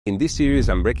In this series,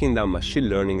 I'm breaking down machine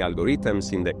learning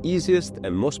algorithms in the easiest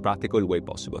and most practical way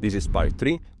possible. This is part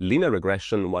 3, linear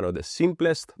regression, one of the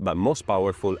simplest but most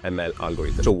powerful ML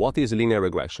algorithms. So what is linear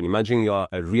regression? Imagine you are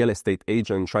a real estate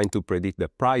agent trying to predict the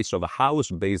price of a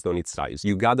house based on its size.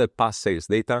 You gather past sales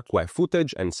data, square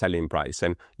footage, and selling price,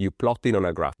 and you plot it on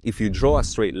a graph. If you draw a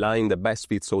straight line that best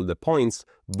fits all the points,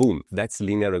 boom, that's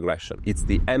linear regression. It's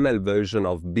the ML version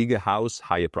of bigger house,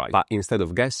 higher price. But instead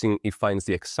of guessing, it finds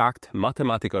the exact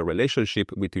mathematical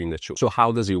relationship between the two. So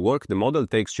how does it work? The model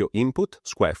takes your input,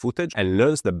 square footage, and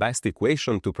learns the best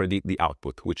equation to predict the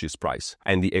output, which is price.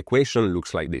 And the equation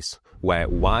looks like this, where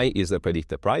Y is the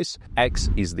predicted price, X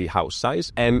is the house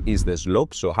size, M is the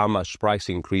slope, so how much price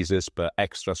increases per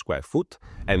extra square foot,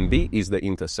 and B is the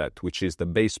intercept, which is the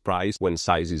base price when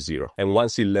size is 0. And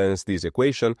once it learns this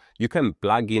equation, you can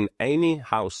plug in any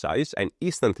house size and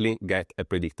instantly get a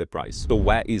predicted price. So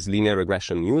where is linear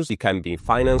regression used? It can be in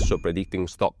finance, so predicting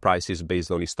stock prices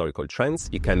based on historical trends.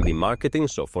 It can be marketing,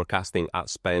 so forecasting ad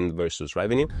spend versus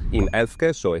revenue. In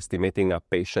healthcare, so estimating a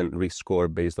patient risk score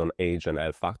based on age and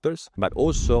health factors. But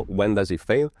also, when does it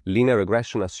fail? Linear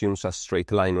regression assumes a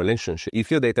straight line relationship.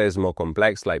 If your data is more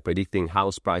complex, like predicting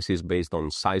house prices based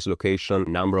on size,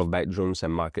 location, number of bedrooms,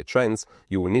 and market trends,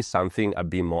 you will need something a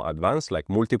bit more advanced, like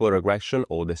multiple regression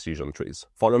or decision trees.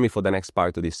 Follow me for the next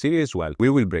part of this series where we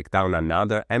will break down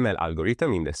another ML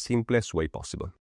algorithm in the simplest way possible.